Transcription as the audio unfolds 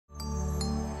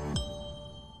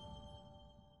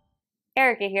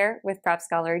Erica here with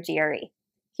PrepScholar GRE.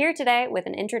 Here today with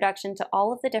an introduction to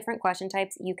all of the different question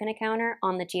types you can encounter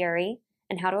on the GRE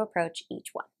and how to approach each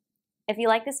one. If you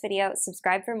like this video,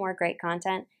 subscribe for more great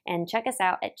content and check us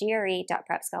out at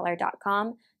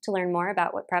gre.prepscholar.com to learn more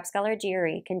about what PrepScholar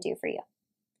GRE can do for you.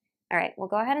 All right, we'll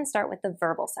go ahead and start with the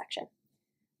verbal section.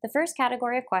 The first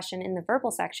category of question in the verbal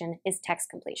section is text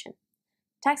completion.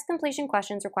 Text completion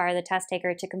questions require the test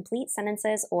taker to complete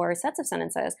sentences or sets of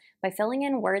sentences by filling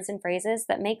in words and phrases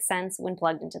that make sense when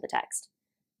plugged into the text.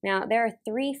 Now, there are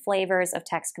three flavors of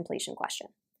text completion question.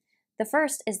 The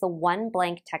first is the one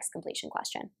blank text completion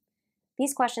question.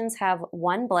 These questions have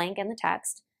one blank in the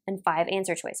text and 5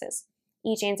 answer choices.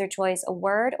 Each answer choice a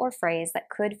word or phrase that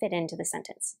could fit into the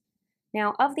sentence.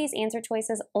 Now, of these answer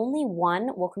choices, only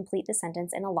one will complete the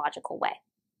sentence in a logical way.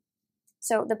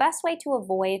 So the best way to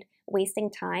avoid wasting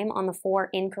time on the 4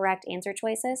 incorrect answer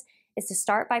choices is to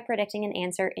start by predicting an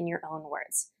answer in your own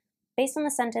words. Based on the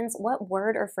sentence, what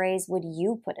word or phrase would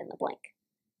you put in the blank?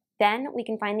 Then we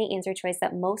can find the answer choice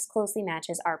that most closely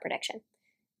matches our prediction.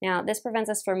 Now, this prevents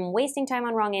us from wasting time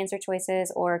on wrong answer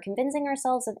choices or convincing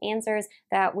ourselves of answers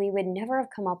that we would never have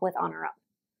come up with on our own.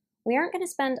 We aren't going to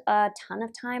spend a ton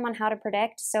of time on how to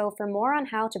predict, so for more on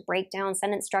how to break down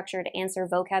sentence structure to answer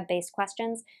vocab-based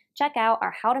questions, check out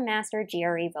our How to Master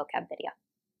GRE Vocab video.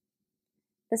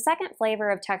 The second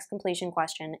flavor of text completion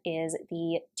question is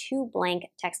the 2 blank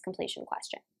text completion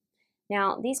question.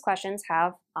 Now, these questions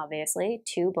have, obviously,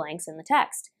 2 blanks in the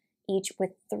text, each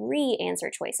with 3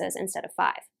 answer choices instead of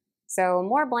 5. So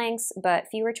more blanks, but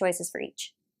fewer choices for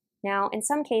each. Now, in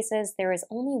some cases, there is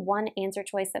only one answer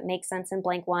choice that makes sense in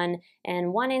blank 1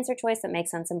 and one answer choice that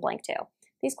makes sense in blank 2.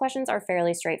 These questions are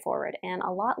fairly straightforward and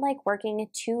a lot like working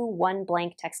 2 one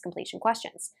blank text completion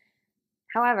questions.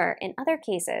 However, in other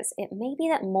cases, it may be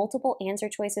that multiple answer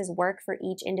choices work for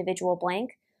each individual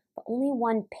blank, but only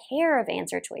one pair of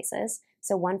answer choices,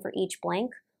 so one for each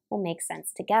blank, will make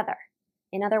sense together.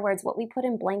 In other words, what we put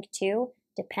in blank 2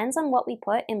 depends on what we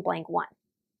put in blank 1.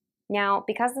 Now,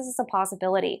 because this is a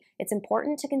possibility, it's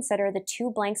important to consider the 2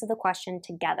 blanks of the question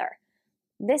together.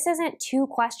 This isn't 2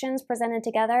 questions presented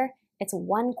together, it's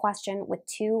one question with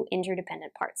 2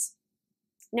 interdependent parts.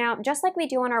 Now, just like we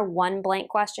do on our one blank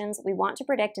questions, we want to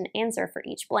predict an answer for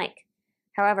each blank.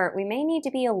 However, we may need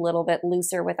to be a little bit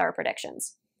looser with our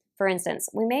predictions. For instance,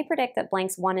 we may predict that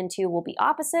blanks 1 and 2 will be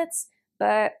opposites,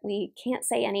 but we can't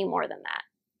say any more than that.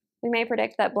 We may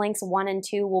predict that blanks 1 and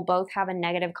 2 will both have a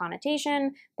negative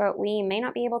connotation, but we may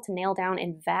not be able to nail down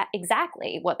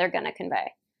exactly what they're going to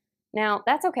convey. Now,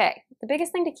 that's okay. The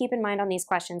biggest thing to keep in mind on these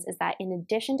questions is that in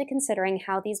addition to considering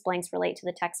how these blanks relate to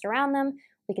the text around them,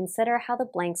 we consider how the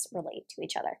blanks relate to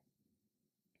each other.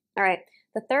 All right,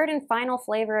 the third and final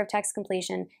flavor of text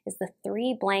completion is the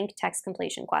 3 blank text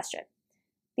completion question.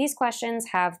 These questions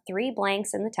have 3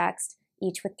 blanks in the text,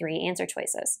 each with 3 answer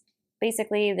choices.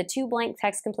 Basically, the 2 blank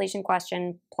text completion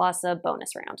question plus a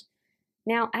bonus round.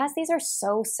 Now, as these are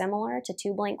so similar to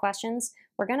 2 blank questions,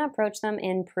 we're going to approach them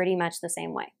in pretty much the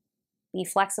same way. Be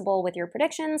flexible with your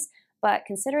predictions, but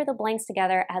consider the blanks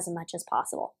together as much as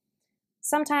possible.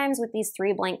 Sometimes with these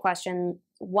 3 blank questions,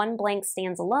 one blank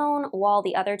stands alone while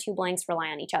the other 2 blanks rely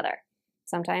on each other.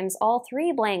 Sometimes all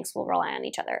 3 blanks will rely on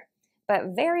each other,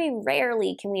 but very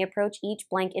rarely can we approach each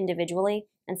blank individually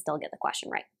and still get the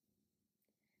question right.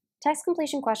 Text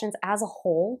completion questions as a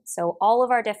whole, so all of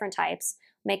our different types,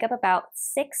 make up about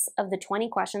 6 of the 20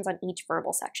 questions on each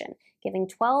verbal section, giving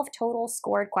 12 total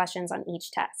scored questions on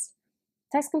each test.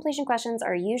 Text completion questions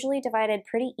are usually divided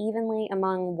pretty evenly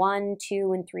among 1,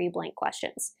 2, and 3 blank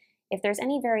questions. If there's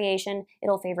any variation,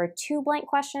 it'll favor 2 blank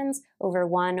questions over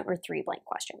 1 or 3 blank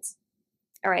questions.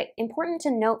 All right, important to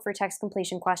note for text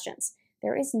completion questions,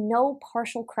 there is no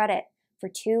partial credit for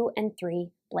 2 and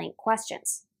 3 blank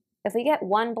questions. If we get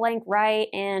 1 blank right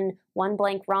and 1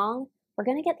 blank wrong, we're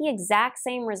going to get the exact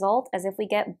same result as if we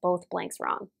get both blanks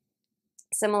wrong.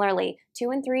 Similarly, 2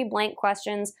 and 3 blank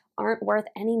questions aren't worth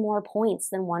any more points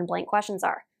than 1 blank questions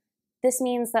are. This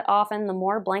means that often the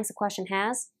more blanks a question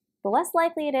has, the less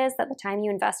likely it is that the time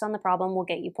you invest on the problem will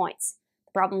get you points.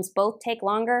 The problems both take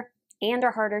longer and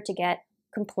are harder to get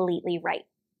completely right.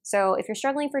 So if you're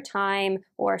struggling for time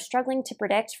or struggling to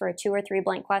predict for a 2 or 3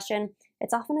 blank question,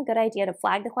 it's often a good idea to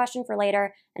flag the question for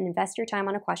later and invest your time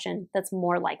on a question that's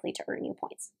more likely to earn you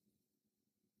points.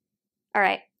 All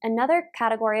right, another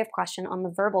category of question on the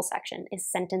verbal section is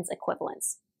sentence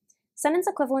equivalence. Sentence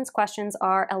equivalence questions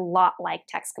are a lot like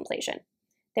text completion.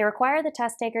 They require the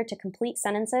test taker to complete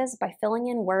sentences by filling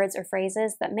in words or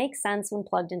phrases that make sense when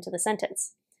plugged into the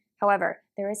sentence. However,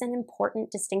 there is an important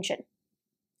distinction.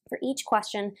 For each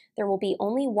question, there will be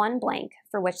only one blank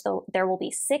for which there will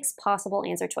be 6 possible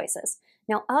answer choices.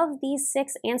 Now, of these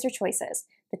 6 answer choices,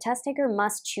 the test taker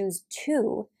must choose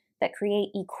 2 that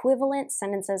create equivalent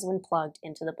sentences when plugged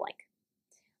into the blank.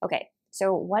 Okay,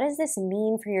 so what does this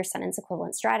mean for your sentence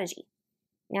equivalent strategy?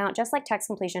 Now, just like text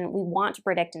completion, we want to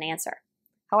predict an answer.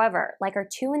 However, like our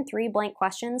 2 and 3 blank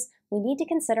questions, we need to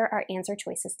consider our answer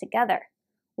choices together.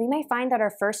 We may find that our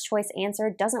first choice answer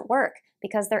doesn't work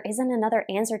because there isn't another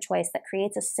answer choice that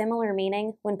creates a similar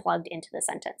meaning when plugged into the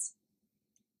sentence.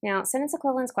 Now, sentence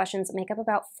equivalence questions make up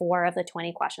about 4 of the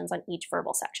 20 questions on each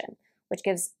verbal section, which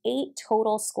gives 8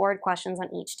 total scored questions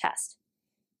on each test.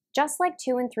 Just like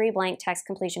 2 and 3 blank text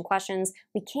completion questions,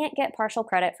 we can't get partial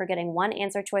credit for getting one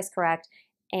answer choice correct,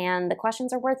 and the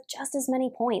questions are worth just as many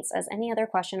points as any other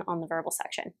question on the verbal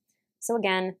section. So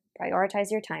again,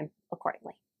 prioritize your time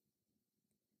accordingly.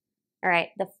 All right,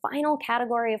 the final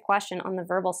category of question on the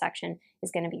verbal section is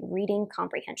going to be reading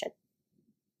comprehension.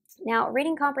 Now,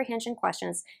 reading comprehension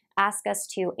questions ask us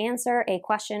to answer a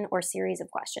question or series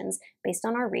of questions based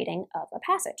on our reading of a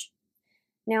passage.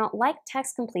 Now, like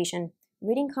text completion,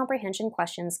 reading comprehension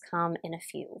questions come in a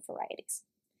few varieties.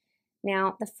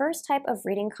 Now, the first type of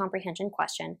reading comprehension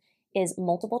question is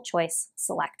multiple choice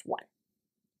select one.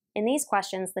 In these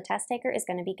questions, the test taker is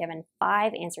going to be given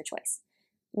 5 answer choice.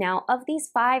 Now, of these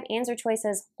 5 answer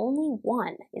choices, only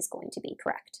 1 is going to be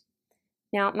correct.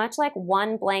 Now, much like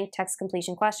 1 blank text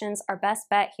completion questions, our best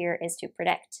bet here is to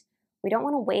predict. We don't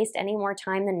want to waste any more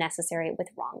time than necessary with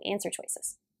wrong answer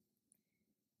choices.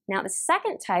 Now, the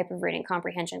second type of reading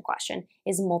comprehension question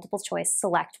is multiple choice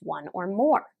select 1 or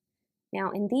more.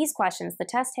 Now, in these questions, the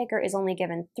test taker is only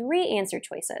given 3 answer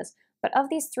choices, but of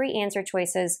these 3 answer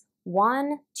choices,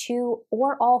 1, 2,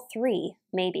 or all 3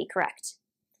 may be correct.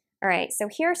 All right, so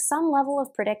here some level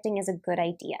of predicting is a good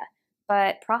idea,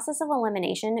 but process of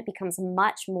elimination becomes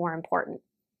much more important.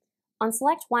 On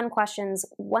select 1 questions,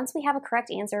 once we have a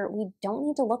correct answer, we don't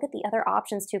need to look at the other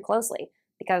options too closely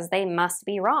because they must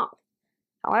be wrong.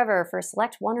 However, for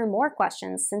select 1 or more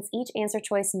questions, since each answer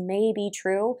choice may be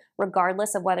true,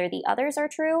 regardless of whether the others are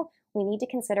true, we need to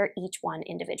consider each one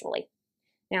individually.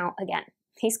 Now, again,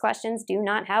 these questions do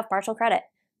not have partial credit,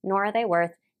 nor are they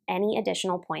worth any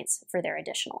additional points for their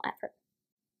additional effort.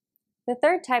 The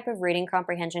third type of reading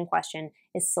comprehension question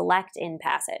is select in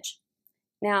passage.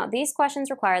 Now, these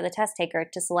questions require the test taker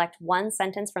to select one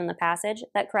sentence from the passage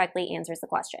that correctly answers the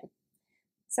question.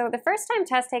 So the first time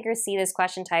test takers see this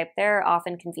question type, they're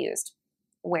often confused.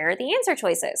 Where are the answer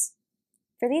choices?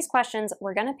 For these questions,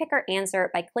 we're going to pick our answer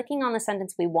by clicking on the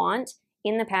sentence we want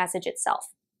in the passage itself.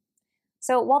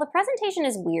 So while the presentation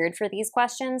is weird for these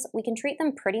questions, we can treat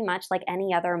them pretty much like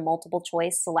any other multiple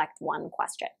choice select 1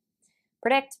 question.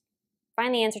 Predict,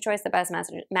 find the answer choice that best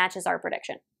matches our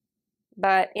prediction.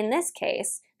 But in this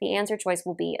case, the answer choice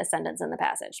will be a sentence in the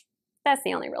passage. That's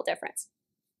the only real difference.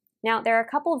 Now, there are a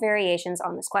couple variations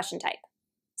on this question type.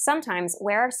 Sometimes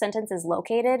where our sentence is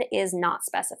located is not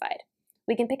specified.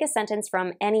 We can pick a sentence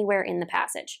from anywhere in the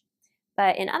passage.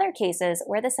 But in other cases,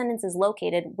 where the sentence is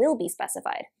located will be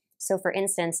specified. So for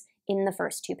instance, in the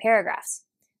first 2 paragraphs.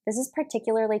 This is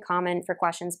particularly common for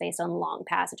questions based on long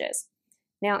passages.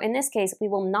 Now, in this case, we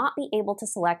will not be able to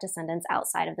select a sentence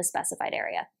outside of the specified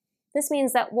area. This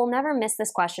means that we'll never miss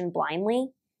this question blindly,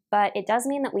 but it does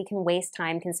mean that we can waste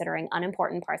time considering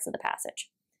unimportant parts of the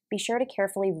passage. Be sure to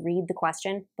carefully read the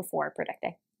question before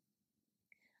predicting.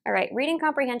 All right, reading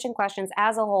comprehension questions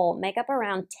as a whole make up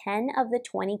around 10 of the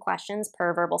 20 questions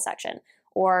per verbal section,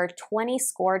 or 20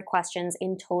 scored questions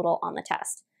in total on the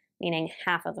test, meaning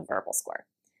half of the verbal score.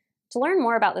 To learn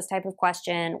more about this type of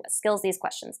question, what skills these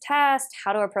questions test,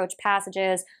 how to approach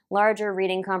passages, larger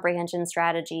reading comprehension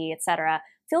strategy, etc.,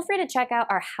 feel free to check out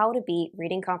our How to Beat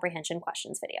Reading Comprehension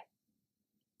Questions video.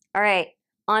 All right,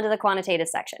 on to the quantitative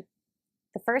section.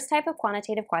 The first type of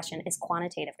quantitative question is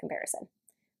quantitative comparison.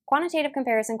 Quantitative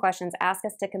comparison questions ask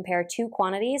us to compare 2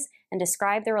 quantities and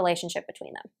describe the relationship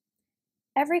between them.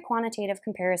 Every quantitative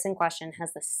comparison question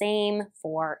has the same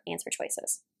 4 answer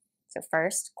choices. So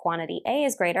first, quantity A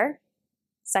is greater.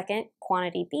 Second,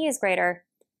 quantity B is greater.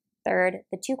 Third,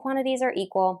 the 2 quantities are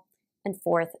equal. And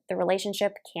fourth, the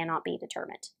relationship cannot be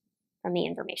determined from the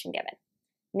information given.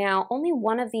 Now, only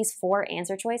one of these 4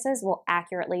 answer choices will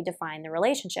accurately define the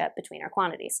relationship between our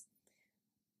quantities.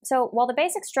 So while the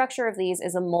basic structure of these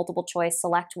is a multiple choice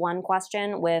select 1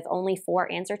 question with only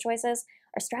 4 answer choices,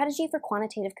 our strategy for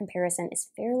quantitative comparison is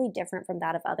fairly different from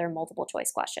that of other multiple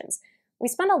choice questions. We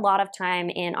spend a lot of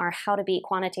time in our How to Beat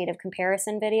Quantitative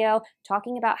Comparison video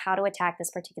talking about how to attack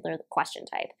this particular question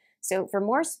type. So for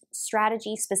more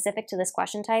strategy specific to this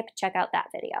question type, check out that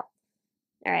video.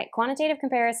 All right, quantitative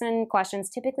comparison questions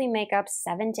typically make up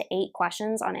 7 to 8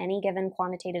 questions on any given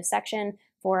quantitative section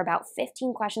for about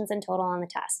 15 questions in total on the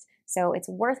test, so it's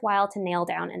worthwhile to nail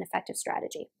down an effective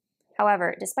strategy.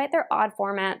 However, despite their odd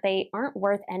format, they aren't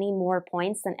worth any more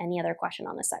points than any other question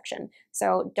on the section,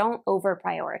 so don't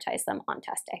over-prioritize them on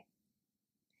test day.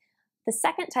 The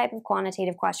second type of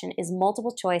quantitative question is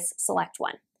multiple choice select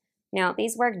one. Now,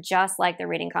 these work just like the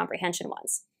reading comprehension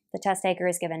ones. The test taker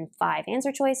is given 5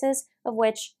 answer choices, of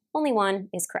which only 1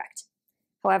 is correct.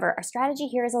 However, our strategy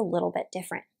here is a little bit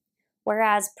different.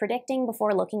 Whereas predicting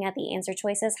before looking at the answer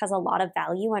choices has a lot of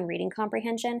value on reading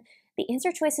comprehension, the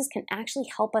answer choices can actually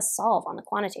help us solve on the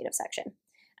quantitative section.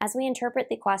 As we interpret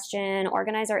the question,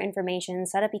 organize our information,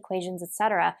 set up equations,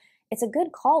 etc., it's a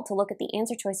good call to look at the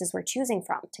answer choices we're choosing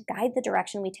from to guide the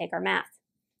direction we take our math.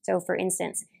 So for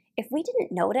instance, if we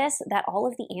didn't notice that all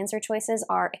of the answer choices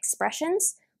are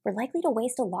expressions, we're likely to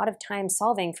waste a lot of time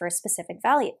solving for a specific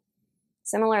value.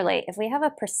 Similarly, if we have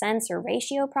a percents or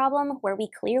ratio problem where we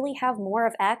clearly have more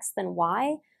of X than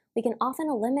Y, we can often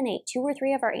eliminate 2 or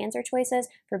 3 of our answer choices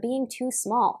for being too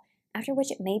small, after which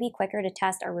it may be quicker to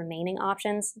test our remaining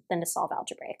options than to solve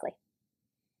algebraically.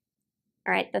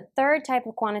 All right, the third type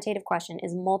of quantitative question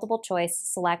is multiple choice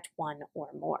select one or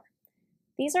more.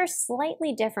 These are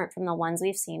slightly different from the ones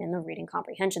we've seen in the reading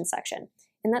comprehension section,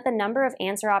 in that the number of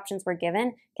answer options we're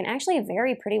given can actually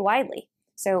vary pretty widely.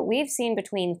 So we've seen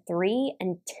between 3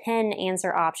 and 10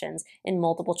 answer options in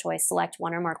multiple choice select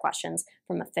one or more questions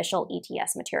from official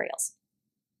ETS materials.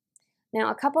 Now,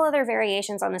 a couple other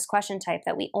variations on this question type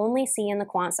that we only see in the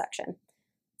quant section.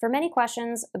 For many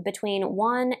questions, between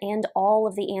 1 and all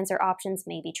of the answer options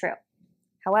may be true.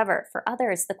 However, for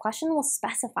others, the question will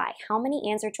specify how many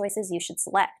answer choices you should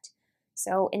select.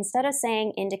 So instead of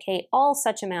saying indicate all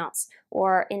such amounts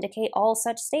or indicate all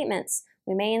such statements,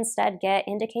 we may instead get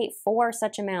indicate 4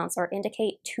 such amounts or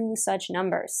indicate 2 such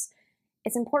numbers.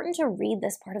 It's important to read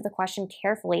this part of the question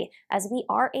carefully, as we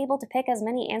are able to pick as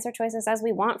many answer choices as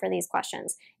we want for these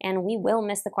questions, and we will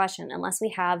miss the question unless we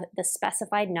have the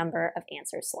specified number of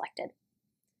answers selected.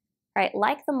 All right,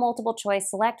 like the multiple choice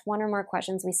select one or more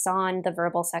questions we saw in the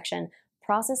verbal section,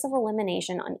 process of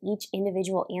elimination on each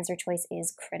individual answer choice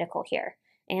is critical here,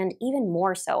 and even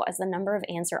more so as the number of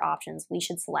answer options we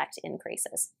should select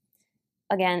increases.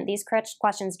 Again, these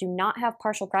questions do not have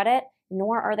partial credit,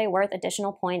 nor are they worth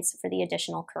additional points for the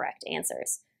additional correct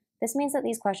answers. This means that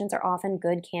these questions are often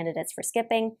good candidates for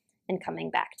skipping and coming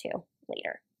back to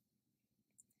later.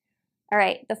 All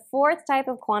right, the fourth type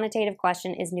of quantitative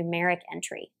question is numeric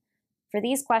entry. For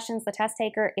these questions, the test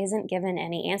taker isn't given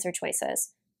any answer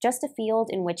choices, just a field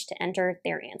in which to enter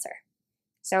their answer.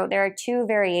 So there are 2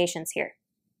 variations here.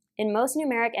 In most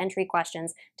numeric entry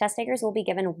questions, test takers will be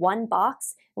given 1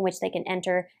 box in which they can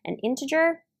enter an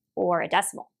integer or a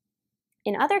decimal.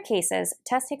 In other cases,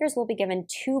 test takers will be given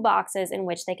 2 boxes in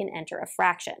which they can enter a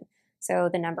fraction. So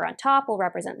the number on top will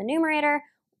represent the numerator,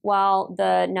 while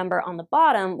the number on the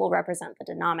bottom will represent the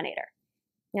denominator.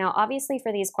 Now, obviously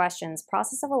for these questions,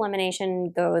 process of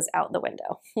elimination goes out the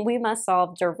window. We must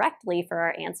solve directly for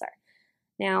our answer.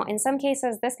 Now, in some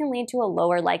cases, this can lead to a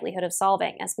lower likelihood of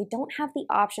solving, as we don't have the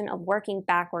option of working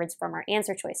backwards from our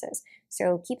answer choices.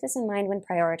 So keep this in mind when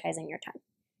prioritizing your time.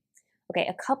 Okay,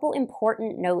 a couple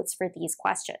important notes for these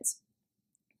questions.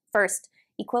 First,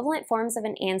 equivalent forms of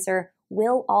an answer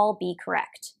will all be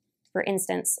correct. For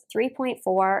instance,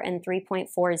 3.4 and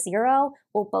 3.40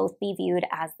 will both be viewed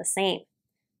as the same.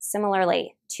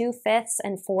 Similarly, 2/5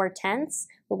 and 4/10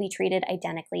 will be treated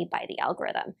identically by the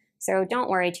algorithm, so don't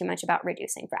worry too much about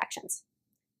reducing fractions.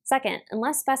 Second,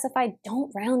 unless specified,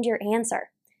 don't round your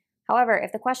answer. However,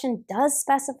 if the question does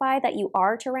specify that you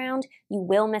are to round, you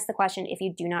will miss the question if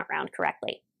you do not round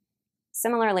correctly.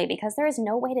 Similarly, because there is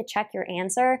no way to check your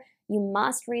answer, you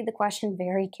must read the question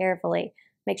very carefully.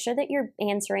 Make sure that you're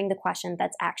answering the question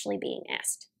that's actually being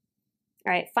asked.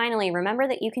 All right, finally, remember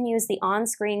that you can use the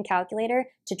on-screen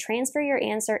calculator to transfer your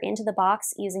answer into the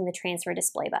box using the transfer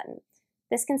display button.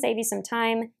 This can save you some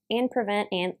time and prevent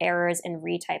errors in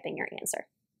retyping your answer.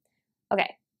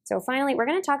 Okay, so finally, we're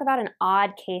going to talk about an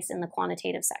odd case in the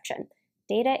quantitative section,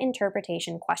 data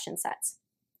interpretation question sets.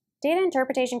 Data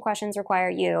interpretation questions require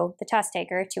you, the test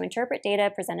taker, to interpret data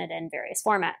presented in various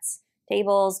formats: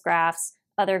 tables, graphs,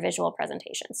 other visual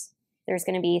presentations. There's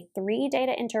going to be 3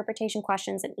 data interpretation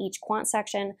questions in each quant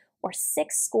section, or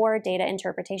 6 score data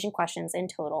interpretation questions in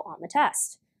total on the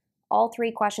test. All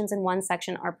 3 questions in one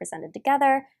section are presented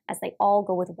together, as they all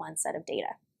go with one set of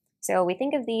data. So we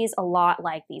think of these a lot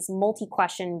like these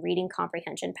multi-question reading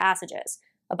comprehension passages,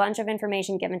 a bunch of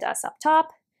information given to us up top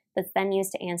that's then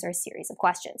used to answer a series of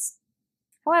questions.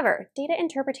 However, data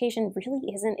interpretation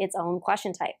really isn't its own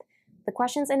question type. The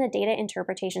questions in a data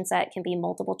interpretation set can be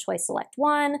multiple choice select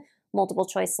one, multiple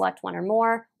choice select one or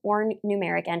more, or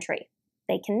numeric entry.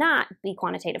 They cannot be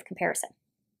quantitative comparison.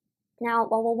 Now,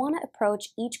 while we'll want to approach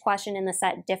each question in the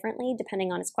set differently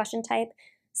depending on its question type,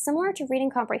 similar to reading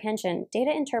comprehension,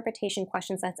 data interpretation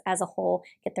question sets as a whole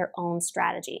get their own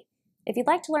strategy. If you'd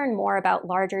like to learn more about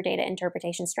larger data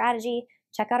interpretation strategy,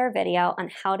 check out our video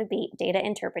on how to beat data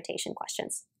interpretation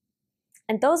questions.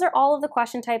 And those are all of the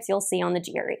question types you'll see on the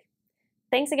GRE.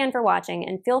 Thanks again for watching,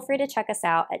 and feel free to check us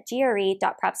out at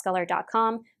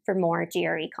gre.prepscholar.com for more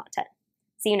GRE content.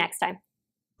 See you next time.